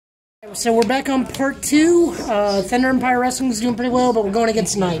So we're back on part 2. Thunder Empire Wrestling is doing pretty well, but we're going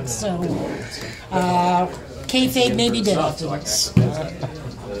against Knights. So kayfabe may be dead after this.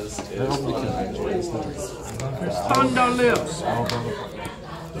 Thunder lives.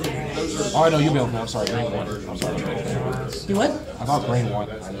 Oh, I know you built me. I'm sorry, green one. I'm sorry. You what? I thought green one.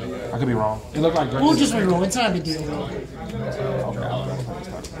 I could be wrong. It looked like green. We'll just reroll. It's not a big deal.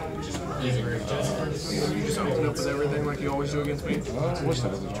 You just open up with everything like you always do against me. What's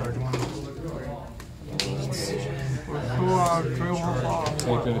that other charge?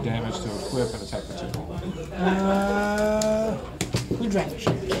 Take bit of damage to equip and attack for 2. We dragon.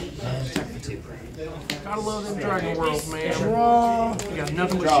 Gotta love them Dragon Worlds, man. Draw. You got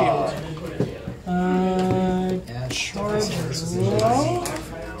nothing but shields. Charge. Draw.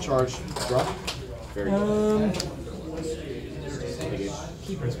 Charge. Draw. Very good.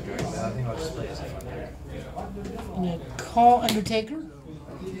 Keepers for doing that. I think I'll just play as a I'm gonna call Undertaker.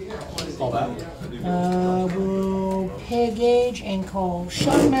 Call that. We'll pay gauge and call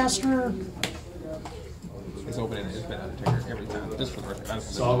Shockmaster. It's opening. It's been Undertaker every time. Just for the record.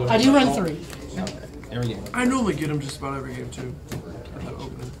 I do run 3. Every game. I normally get them just about every game too. The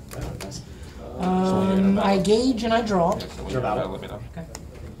opening. I gauge and I draw. Let me know.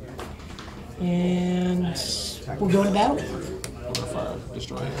 And we'll go to battle. Fire,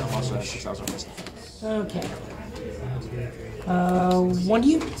 destroy it. I'm also at 6,000 rest. Okay. 1 to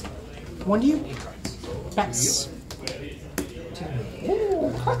you. 1 to you. Pass.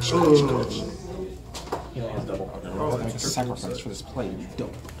 Ooh, clutch. I'll make a sacrifice for this play. You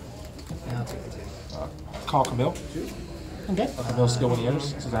dope. Call Camille. Okay. Camille's skill when he enters.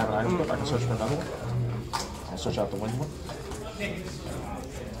 Since I have an item equip, I can search for another one. I'll search out the wing one.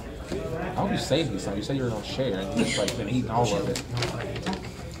 I hope you save these time. You said you were going to share, and you just like been eating all of it.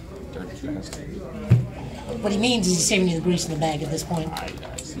 Dirty bastard. What he means is he's saving you the grease in the bag at this point. I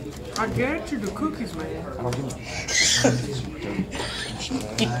see. I get you the cookies, man. I don't give a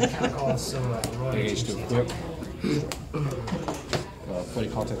Age to equip. Play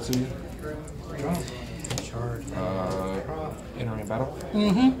call Tetsuya. Entering in battle.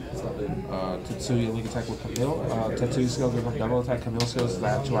 Tetsuya link attack with Camille. Tetsuya skill give him double attack. Camille skills is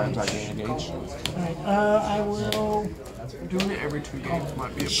add 2 items I gain engage. Alright, I will. Doing it every 2 games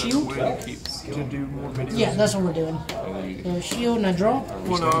might be a better way to keep to do more videos. Yeah, that's what we're doing. Shield and I draw.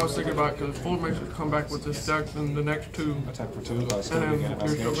 Well, no, I was thinking about because if Full makes us come back with this deck, then the next 2, Attack for 2. Skill and again.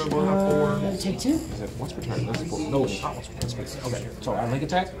 then you're still going to have 4. Take 2. Is it once per turn? No, it's not once per turn. Okay, so I link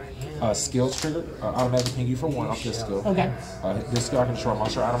attack. Skills trigger. Automatically ping you for 1 off this skill. Okay. This skill I can destroy a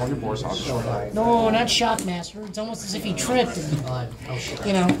monster item on your board, so I'll destroy it. No, not Shockmaster. It's almost as if he tripped and,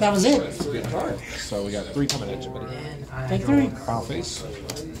 you know, that was it. So we got 3 coming at you, buddy. Take 3. Final face.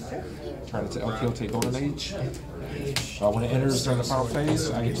 Trying to LKO take Golden Age. When it enters during the final phase,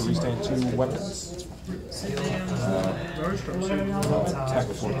 I get to restand 2 weapons. Attack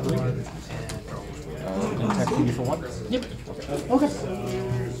for 3. Attack you for 1. Yep. Okay.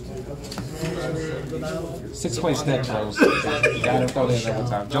 6 place deck throws. Gotta throw that in every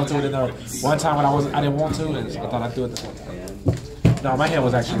time. Jumped to it in there one time when I didn't want to, and I thought I'd do it this one time. No, my hand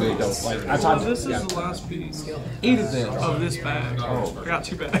was actually really dope. Like I thought. This is the last piece Eat it then. of this bag. Oh. I got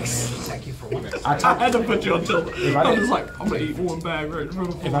 2 bags. I had to put you on tilt. I I was like, I'm going to eat 1 bag right in front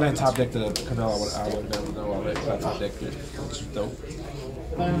of If I didn't top deck the Canelo, I would have been able to know already. I top decked it. It's dope.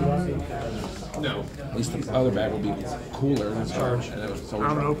 No. At least the other bag would be cooler than charge. I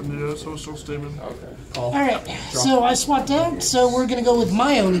haven't opened it yet, so it's still steaming. Okay. Alright, so I swapped out, so we're going to go with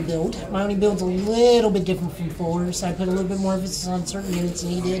my Oni build. My Oni build's a little bit different from 4, so I put a little bit more emphasis on certain units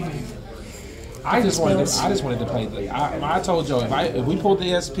than he did. I just wanted to play the. I told Joe if we pulled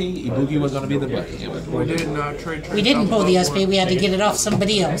the SP, Ibuki was going to be the button. We didn't trade. We didn't pull the SP, we had to get it off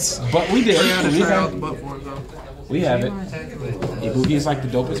somebody else. But we did. We had to trade out the butt for it, though. We have it. Ibuki is like the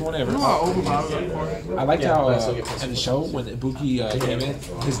dopest one ever. You know how overpowered that part? I liked how in the show when Ibuki came in,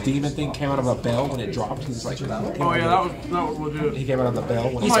 his demon thing came out of a bell when it dropped. He's like, Oh yeah, that was legit. he came out of the bell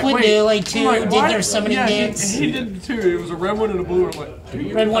when He it split into like 2, did their summoning dance. He did 2. It was a red one and a blue one. I'm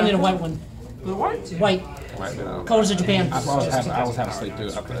like, Red one and a white one. the white? White. Colors of Japan. I was having sleep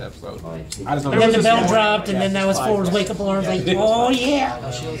through after the episode. I just know And then the bell dropped, and then that was Forward's wake-up alarm. Like, oh yeah!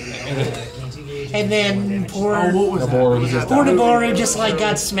 And then poor Bordaboru just like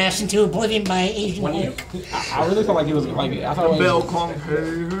got smashed into oblivion by Asian Hulk. I really felt like he was like I thought it Bell was, Kong,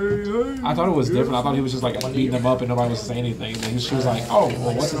 hey. I thought it was different. I thought he was just like beating him up and nobody was saying anything. And she was like, "Oh,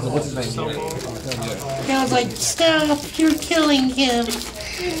 well, what's his name?" And I was like, "Stop! You're killing him!"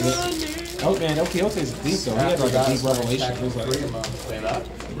 Oh man, Okiote is deep though. He had like a deep revelation. He was like, Play that.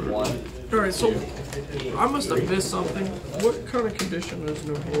 1. Alright, so I must have missed something. What kind of condition does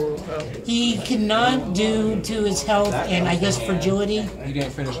Navarro have? He cannot due to his health and I guess fragility. He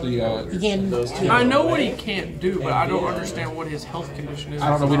didn't finish the. He can. I know what he can't do, but I don't understand what his health condition is. I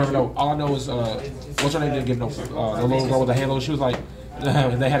don't know. We never know. All I know is what's her name didn't get no. The little girl with the handle. She was like. They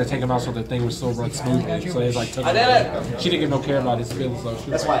had to take him out so the thing was still run smoothly. So they like took him out. She didn't give no care about his feelings though.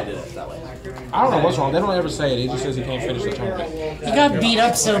 That's why I did it that way. I don't know what's wrong. They don't ever say it. It just says he can't finish the tournament. He got beat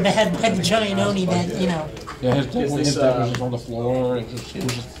up so bad by the giant Oni that, you know. Yeah, his deck was just on the floor and he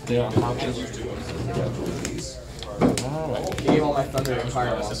was just there unconscious. Alright. He gave all my thunder and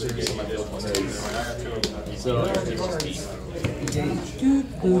fire monsters on my field monsters. So,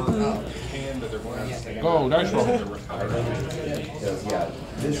 Go, dice roll.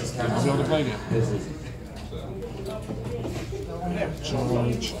 this is kind I'll be able to play again.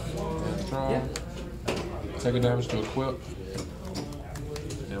 Charge. Draw. Take a damage to equip.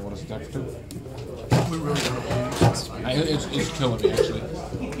 And what does the deck do? It's killing me actually.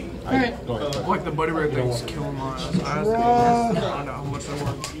 Alright. Go ahead. Like the buddy rare thing's killing my ass. I asked him to find out how much they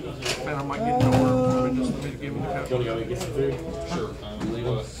were. And I might get nowhere for it just for me to give him the cap. Sure.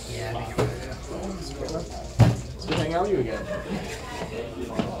 It's good to hang out with you again.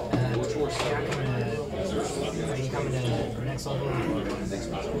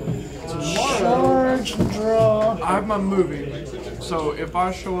 Charge, draw. I have my movie, so if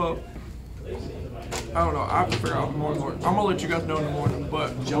I show up, I don't know. I have to figure out more. I'm gonna let you guys know in the morning.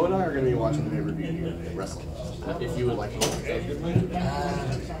 But Joe and I are going to be watching the pay-per-view wrestling. If you would like to watch it.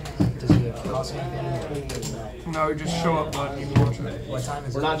 Does it cost anything? no, just show up, bud. You can watch it. What time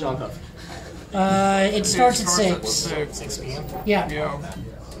is We're it? not John Huff. It starts at 6. 6 p.m. Yeah. Yeah.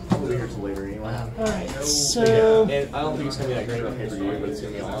 We'll be here till later anyway. Alright, so. And I don't think it's going to be that great of a pay-per-view, but it's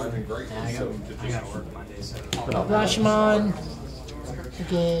going to be online. I gotta work Monday, so. Rashomon.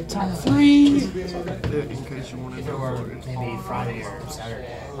 Okay, top 3. In case you want to Or maybe Friday or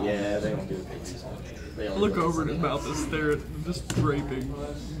Saturday. Yeah, they don't do the pay-per-view. They only look over at his mouth and stare at just draping.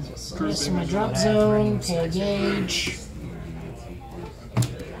 This is my drop zone. Pay a gauge.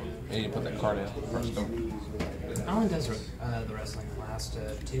 Yeah, you put that card in first though. How long does the wrestling last?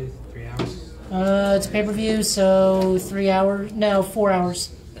 2-3 hours? It's pay per view, so 3 hours. No, 4 hours.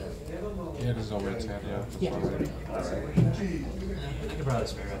 Yeah, this is over at 10, yeah. Yeah. I could probably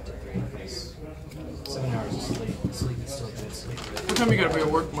spare up to 3 because 7 hours of sleep. Sleep is still good sleep. What time you gotta be at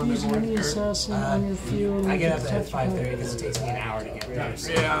work Monday Use an morning, enemy Eric? assassin on your field. I get up at 5:30 because it takes me an hour to get there.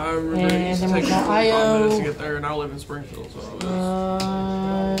 So. Yeah, I remember it And used then to we take got 45 minutes to IO. get there, and I live in Springfield,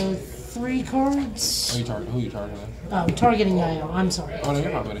 so. 3 cards. Who you targeting? Oh, targeting IO. I'm sorry. Oh, no,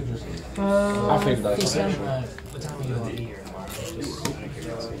 you're not ready. I figured that. Face down. What time will you all be here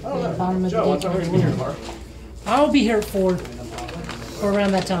tomorrow? Bottom of the Joe, what time are you going to be here tomorrow? I'll be here at 4. Or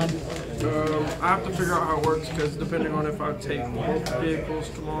around that time. I have to figure out how it works because depending on if I take both vehicles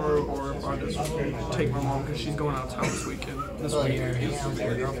tomorrow or if I just take my mom because she's going out of town this weekend. This Oh, week. you're hanging out with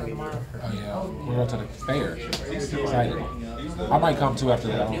your girlfriend tomorrow? Oh, yeah. We're going to the fair. Excited. I might come too after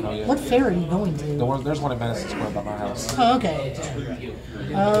that. I don't know yet. What fair are you going to? There's one in Madison Square by my house. Oh, okay.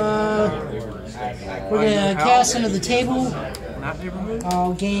 We're gonna cast into the table. That neighborhood?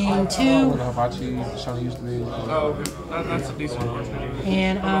 I'll gain Where 2, the hibachi Shawty used to be. Oh, okay. That's a decent one.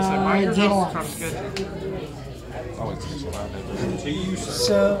 and I was gonna say, I yours gain a house is lot. kind of sketchy. Always takes a while.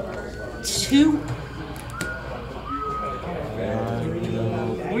 So 2.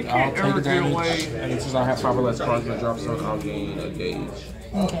 We I'll can't take ever a get damage, away. and since I have 5 or less cards in the drop zone, I'll gain a gauge.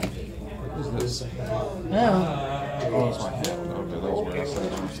 Okay. What's this? Oh. Oh, it's my hand. Okay, that was weird. I said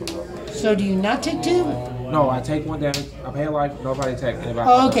it. So do you not take 2? No, I take 1 damage. I pay a life. Nobody take. Anybody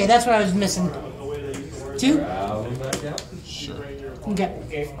Oh, okay. That's what I was missing. 2. Sure.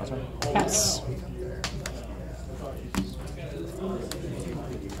 Okay. Pass.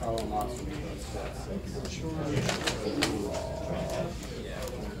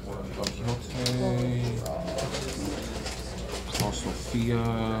 Okay. So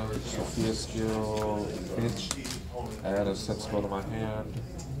Sophia skill, pitch. Add a set spell to my hand.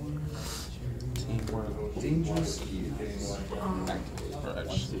 Teamwork. Dangerous. Activate. Or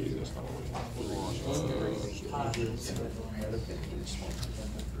actually, that's not what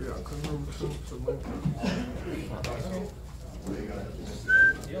Yeah, I couldn't remember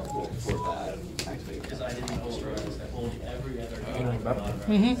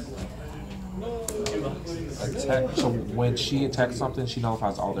Attack. So when she attacks something, she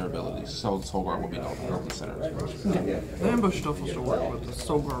nullifies all their abilities. So Solgar will be nullified the center. The ambush stuff will still work with the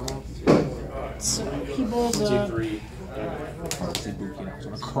Sogar one. So he rolls a See Buki, and I was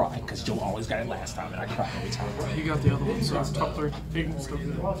gonna cry because Joe always got it last time, and I cried every time. You got the other one, so it's top 3. You can still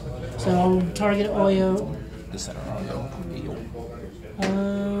do that. So target Oyo. The center Oyo.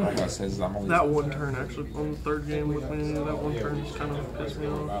 Uh, Like I says, I'm only. That one turn, actually, on the 3rd game with me, that one turn just kind of pissed me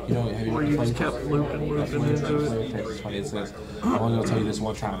off. You know, have you Where you just kept looping into it. It's funny. It says, I'm only gonna tell you this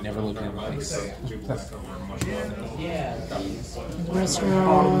one time, never look in my face.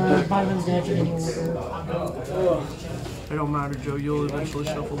 restaurant, bottom of the deck in any order. It don't matter, Joe. You'll eventually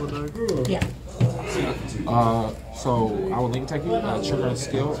shuffle the deck. Yeah. So I will link attack you, trigger and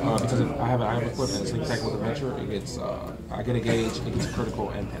skill, because I have an item equipped and it's link attack with adventure. It gets, I get a gauge, it gets critical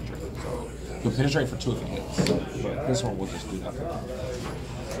and penetrate. So you'll penetrate for 2 of the hits. But this one will just do nothing.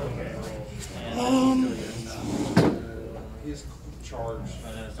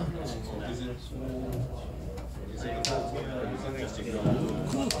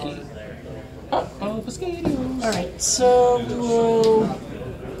 Alright, so we will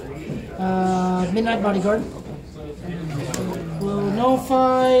Midnight Bodyguard. We'll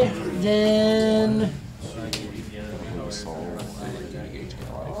nullify, then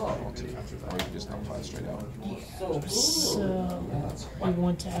So we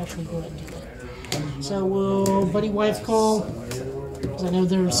want to actually go ahead and do that. So we'll Buddy Wife call, because I know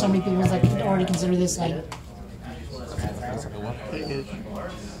there are so many people that can already consider this like.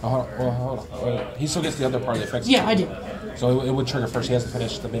 Hold on. He still gets the other part of the effects. Yeah, I do. So it would trigger first. He has to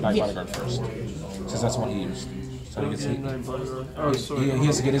finish the Midnight Bodyguard first, since that's what he used. So he gets he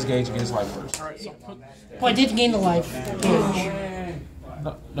has to get his gauge and get his life first. Well, I did gain the life gauge.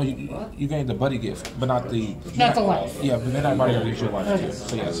 No, you gained the buddy gift, but not the life. Yeah, but Midnight Bodyguard gives you a life. Okay.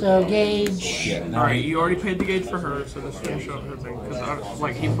 So yeah. So gauge. Yeah. All right, you already paid the gauge for her, so this will show her thing. Because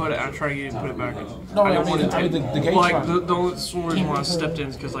like he put it, I tried to get him to put it back in. No, I didn't want I mean, the gauge. like the only reason why I stepped in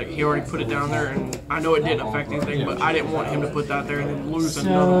is because like he already put it down there, and I know it didn't affect anything, but I didn't want him to put that there and then lose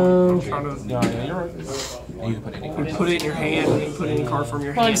another one. I'm trying to. Yeah, you're right. And you can put any card. Put it in your hand, and you put any card from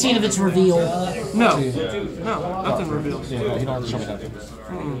your Well, I'm hand. seeing if it's revealed. No, nothing reveals. Yeah, no, you don't have to show me nothing.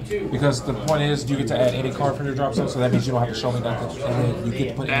 Because the point is, you get to add any card from your drop zone, so that means you don't have to show me nothing, and then you get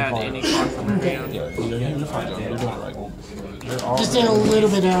to put Add any any card. card from your hand. Yeah, you're fine, Joe. You're doing it right. You're all Just did a little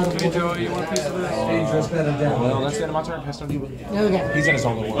bit out of Hey it. Joey, you want a piece of this? well, that's the end of my turn. Pass it on to you. Okay. He's in his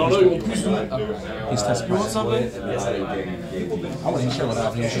own little world. He's testing. You want something? I wasn't sure what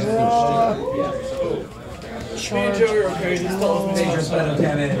happened. He's just Charge. okay.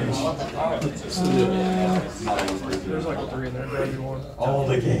 There's like 3 in there for everyone. All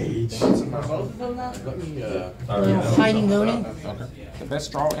the gauge. Hiding Oni. okay. The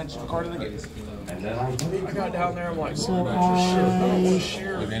best draw engine card in the game. I got down there, I'm like, So I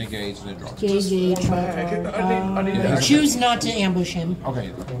With any gauge, then draw. gauge I need a choose not to ambush him.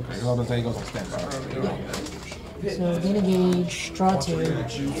 Okay. Because all the thing goes on standby. So gain a gauge, draw 2.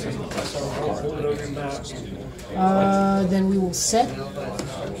 Then we will set.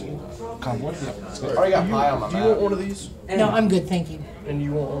 Convoy. Yeah. I already got pie on my Do you want one of these? No, I'm good, thank you. And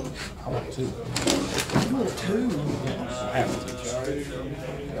you want one? I want 2. You want 2? I have 2.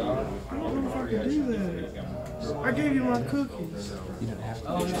 I don't know if I can do that. I gave you my cookies. You didn't have to.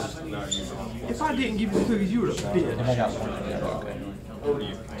 If I didn't give you the cookies, you would have been. If I got 1, yeah, okay.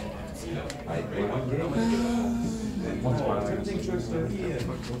 One's mine.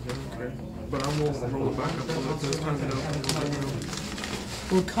 But I'm going to roll it back up a little bit. Time it up.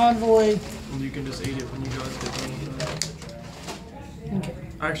 We'll convoy. And you can just eat it when you guys get done. Okay.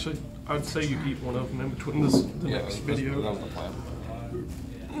 Actually, I'd say you eat one of them in between the next video. That was the plan.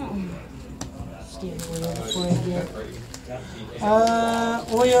 Steal Oyo before I get.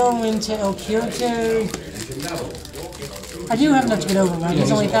 Oyo into El Kyoto. I do have enough to get over, right?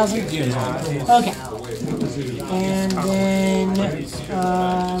 It's only 1,000? Okay. And then,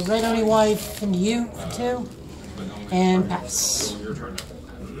 Red Oni Wife into you for 2. And pass.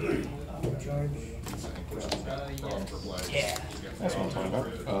 That's what I'm talking about.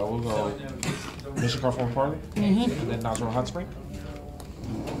 We'll go mission card form party, and then Nozzle Hot Spring.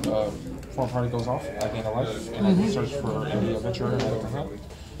 Form party goes off, I gain a life, and I can search for any adventurer and add it to hand.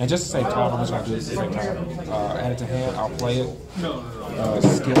 And just to save time, I'm just going to do this at the same time. Add it to hand, I'll play it.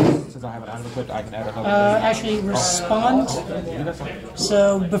 Skill, since I have an item equipped, I can add another. Actually, respond.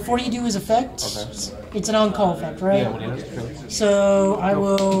 So before you do his effect, it's an on-call effect, right? Yeah, when he enters the field. So I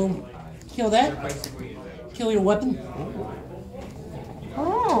will kill that. Kill your weapon.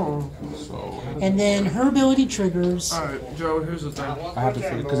 Oh. So And then her ability triggers. Alright, Joe, here's the thing. I have to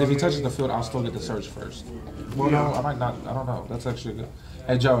figure, because if he touches the field, I'll still get the surge first. Well, no, I might not. I don't know. That's actually good.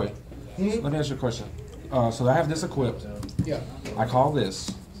 Hey, Joey, let me ask you a question. So I have this equipped. Yeah. I call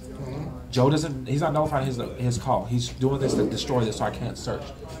this. Joe doesn't. He's not nullifying his call. He's doing this to destroy this, so I can't search.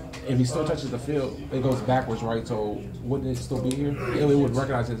 If he still touches the field, it goes backwards, right? So wouldn't it still be here? It would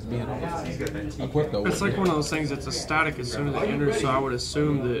recognize it as being equipped, though. It's like one of those things that's a static as soon as it enters, so I would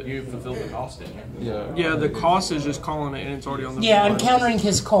assume that You fulfilled the cost, didn't you? Yeah. yeah, the cost is just calling it and it's already on the Yeah, board. I'm countering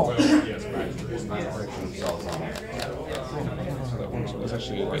his call. That's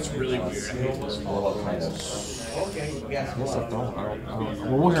actually like, Really weird. What's up, though? I don't,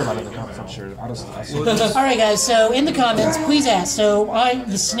 well, we'll hear about it in the comments, I'm sure. I see. All right, guys. So in the comments, please ask. So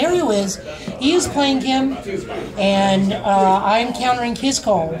the scenario is he is playing him, and I'm countering his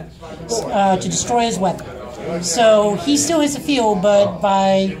call to destroy his weapon. So he still has the field, but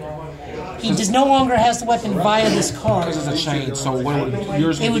he just no longer has the weapon via this card. Because it's a chain, so what would,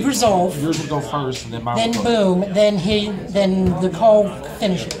 yours would It would be- resolve. Yours would go first, and then mine Then would go. boom. Then the call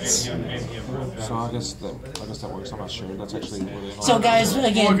finishes. So I guess that works. I'm not sure. That's actually really. So guys,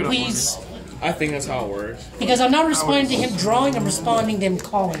 again, please, I think that's how it works. because I'm not responding to him drawing, I'm responding to him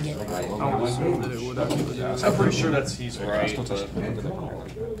calling it. I would assume that it would actually do. I'm pretty sure he's right. Still touch But it.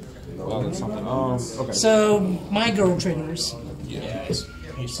 Well, that's something. Okay. So my girl triggers.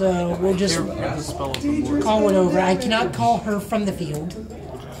 So we'll just Have to spell it the board. call it over. I cannot call her from the field.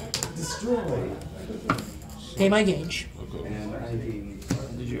 Pay my gauge.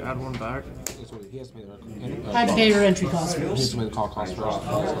 Did you add one back? He has to pay the I have to pay her entry cost He has first. to pay the call cost first.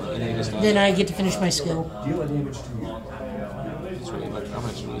 And then he just Then I get to finish my skill. it's really like I'm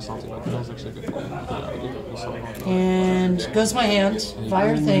actually really salty about that. That was actually a good thing. And goes my hand.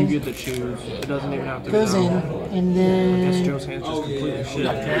 Fire You thing. get to choose. It doesn't even have to Goes go. in. And I guess then... Joe's hand's just completely shit.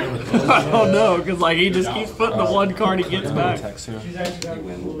 I don't know, because like he just keeps putting the one card he gets back. Text here.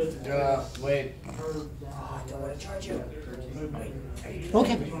 wait.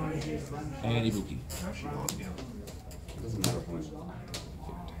 Okay. And Ibuki.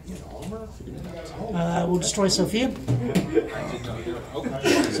 We'll destroy Sophia.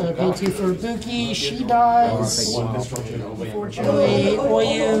 So I pay 2 for Ibuki. She dies. Unfortunately,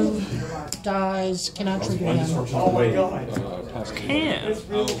 Oyu dies. Cannot trigger him. Can.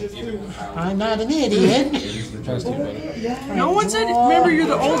 I'm not an idiot. Pass to you, buddy. No one said. Remember, you're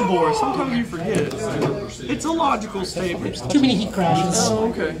the old boy. Sometimes you forget. It's a logical statement. Too many heat crashes. Oh,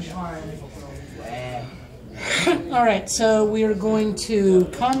 okay. Alright, so we are going to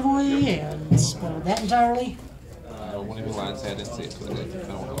Convoy and spoil that entirely. One of your lines had it say it because I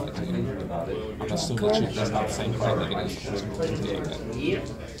don't want to lie to you. I'm assuming that that's not the same card like it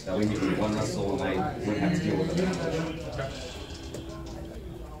is. That we need one wrestle and I would have to deal with it.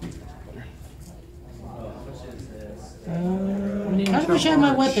 I wish I had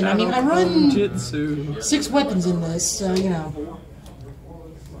my weapon. I mean, I run Jitsu. 6 weapons in this, so you know.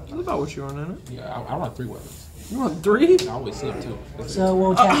 That's about what you run in it. Yeah, I run 3 weapons. You want 3? I always see them too. So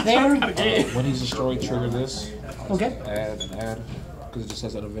we'll attack there. When he's destroyed, trigger this. Okay. Add and add. Because it just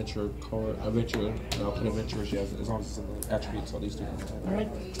says an adventure card. Adventure. And I'll put adventure as long as it's in the attributes. So these 2 can attack.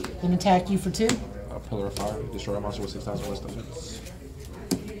 Alright. Then attack you for 2. A pillar of fire. Destroy a monster with 6,000 less defense.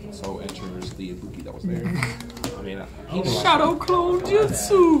 So enters the Ibuki that was there. I mean, he can Shadow Clone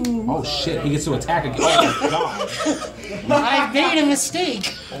Jitsu. oh shit, he gets to attack again. Oh my god. I made a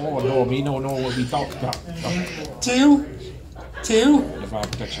mistake. Oh no, me no know what we talked about. 2. 2. Divine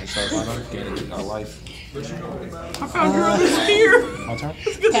protection, so if I don't get it, life. I found your other spear. My turn.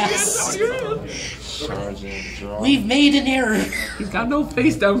 Pass. Charge and draw. We've made an error. He's got no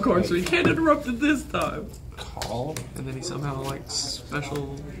face down card, so he can't interrupt it this time. Call. And then he somehow like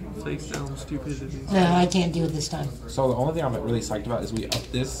special face down stupidity. No, I can't do it this time. So the only thing I'm really psyched about is we up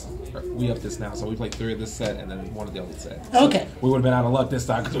this. We up this now, so we played 3 of this set and then 1 of the other set. Okay. We would have been out of luck this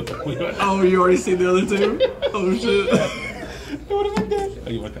time because we would have. Oh, you already seen the other 2? Oh shit. been good. Oh,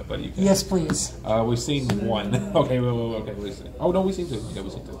 you want that, buddy? You can. Yes, please. We've seen 1. Okay, okay, we've seen. Oh no, we've seen 2. Yeah,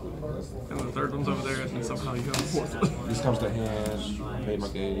 we've seen 2. And the third one's over there, and then somehow you have the 4th one. This comes to hand. Paid my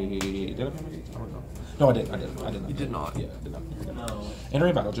gauge. Did I pay my gauge? I don't know. No, I did. I did not. You did not. Yeah, I did not.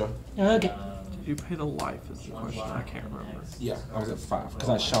 Entering battle, Joe. Okay. Did you pay the life is the question. I can't remember. Yeah, I was at 5 because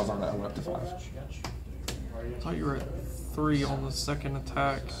I shells on that. I went up to 5. I thought you were at 3 on the second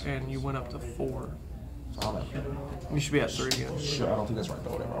attack, and you went up to 4. So I'm at. You should be at 3 again. Sure, I don't think that's right,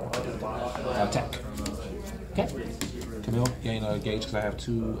 but whatever. I want to do. Attack. Okay. Camille, gain a gauge because I have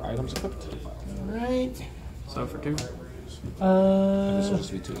 2 items equipped. Alright. So for 2. And this will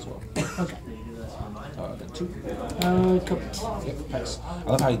just be 2 as well. Okay. Then 2. Cooked. Yep, pass. I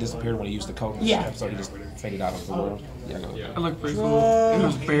love how he disappeared when he used the code. Yeah. So he just faded out of the world. Yeah, go. It looked pretty cool. There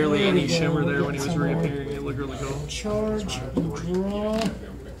was barely any shimmer there when he was reappearing. It looked really cool. Charge and draw.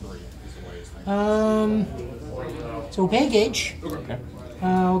 So we'll pay a gauge. Okay.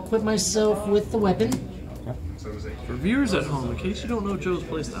 I'll equip myself with the weapon. For viewers at home, in case you don't know Joe's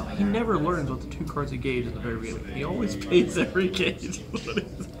playstyle, he never learns what the 2 cards he gauge at the very beginning. He always pays every gauge when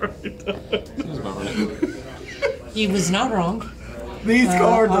he's right. He was not wrong. These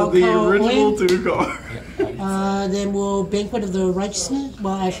cards are the original Wayne. 2 cards. Then we'll Banquet of the Righteousness.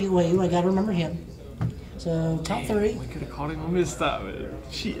 Well, actually, wait, I gotta remember him. So, top 3. We could have caught him on this time, man.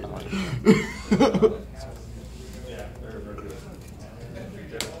 Shit.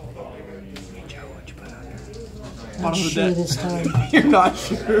 Not sure this time. You're not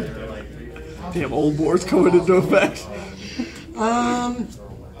sure. Damn, old board's coming into effect.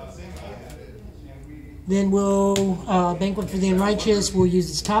 Then we'll Banquet for the Unrighteous. We'll use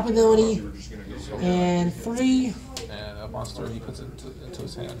his top ability. And 3. And a monster, he puts it into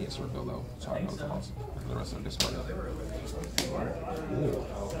his hand. He has to reveal though. So I know the monster. And the rest of it discard.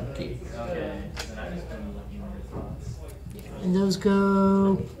 Okay. And those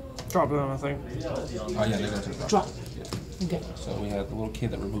go. Drop it on, I think. Oh yeah, they go to the Drop. Yeah. Okay. So we have the little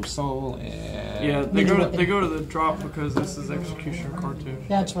kid that removes soul and Yeah, they go to the drop because this is execution card too.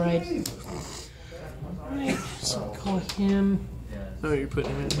 That's right. Alright, so call him. No, you're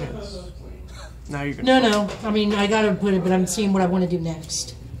putting him in hands. Now you're gonna. No. I mean, I gotta put it, but I'm seeing what I want to do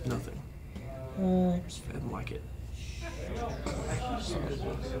next. Nothing. Uh, I didn't like it.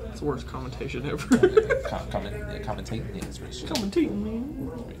 It's the worst commentation ever. commentating. Yeah, it's really shit. Commentating, man.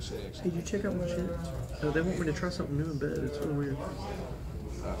 It's really shit, actually. Did you check out my shit? No, they want me to try something new in bed. It's real weird.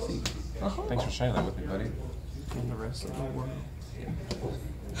 See. Thanks for sharing that with me, buddy. And the rest of the world.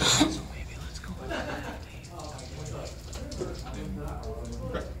 So maybe let's go.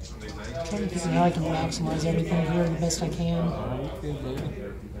 trying to figure out how I can maximize everything here the best I can.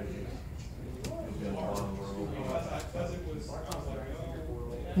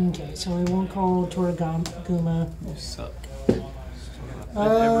 Okay, so we won't call Toraguma. You suck.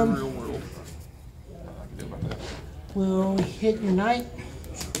 Um, Every real world. We'll hit your knight.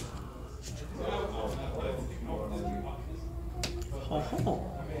 Okay.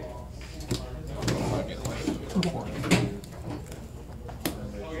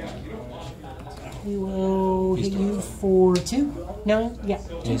 We will hit you for 2. No? Yeah.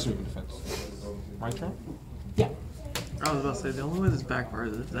 He's super defense. My turn? Yeah. I was about to say, the only way this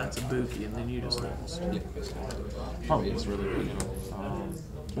backfires is if that's a Buki and then you just lost. Yeah. Probably is really good, you know.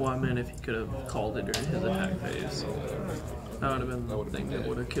 Well, I meant if he could have called it during his attack phase. That would have been the thing that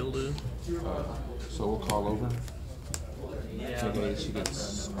would have killed it. So we'll call over. Okay, she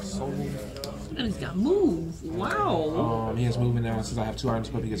gets a soul. And he's got move. Wow. He has movement now. Since I have 2 items,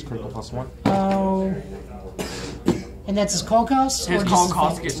 but he gets critical +1. Oh. And that's his call cost? His or call just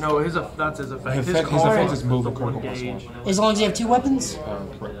cost effect? no, that's his effect. His His effect is move movement one critical gauge. +1. As long as you have 2 weapons?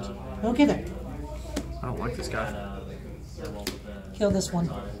 Correct. Okay then. I don't like this guy. Kill this one.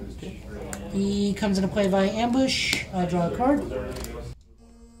 He comes into play via ambush. I draw a card. Put him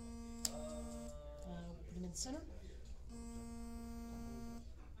in the center.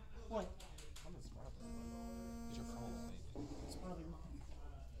 What? It's probably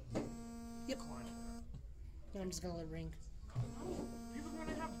mom. Yep. No, I'm just gonna let it ring. People are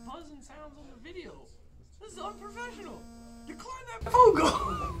gonna have buzzing sounds on the video. This is unprofessional. Decline that phone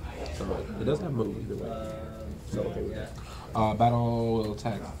call. It doesn't have move either way. So okay with that. Battle will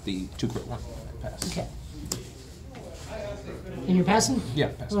attack the 2 crit 1. Pass. Okay. And you're passing? Yeah,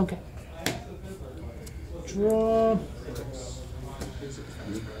 pass. Okay. Draw.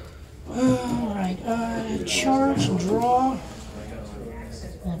 Alright, charge, draw.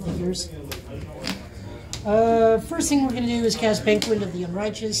 That figures. First thing we're going to do is cast Banquet of the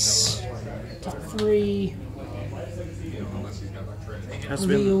Unrighteous. Top 3.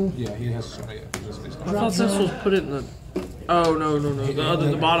 Reveal. Yeah, he has to. Yeah, I thought this was put it in the. Oh no.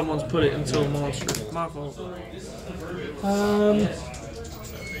 The bottom one's put it into a monster. My fault.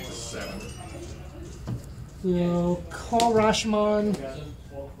 We'll call Rashomon.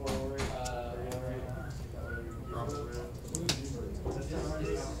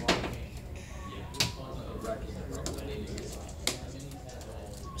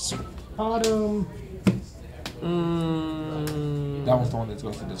 Bottom. That one's the one that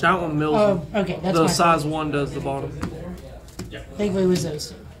goes to this. That one mills. Oh, okay, that's the my size 1 does the bottom. Thankfully, it was those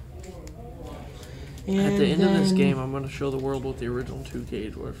two. At the end of this then- game, I'm going to show the world what the original 2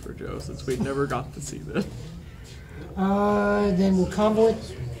 gauge was for Joe, since we never got to see that. Then we'll combo it.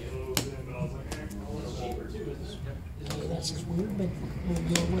 Okay, that's just weird, but we'll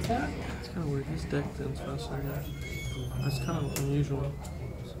deal with that. It's kind of weird. His deck then special. That's kind of unusual.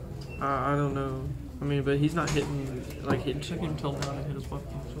 I don't know. I mean, but he's not hitting, like, check him till down and hit his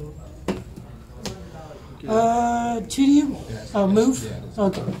weapon, so. Yeah. 2 to you? Oh, move? Yeah.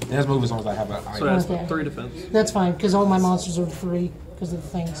 Okay. It has move as long as I have an So item. that's Okay. 3 defense. That's fine, because all my monsters are 3 because of the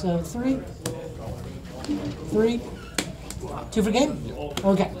thing. So 3. 3. 2 for game?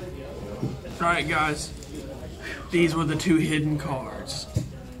 Okay. Alright, guys. These were the 2 hidden cards.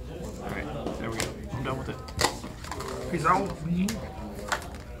 Alright, there we go. I'm done with it. Peace out.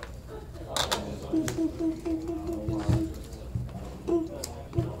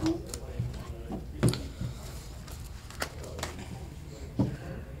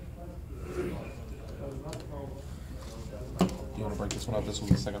 You want to break this one up? This was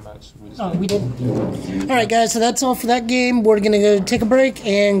the second match. We just Oh, we did. All right, guys. So that's all for that game. We're gonna go take a break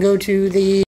and go to the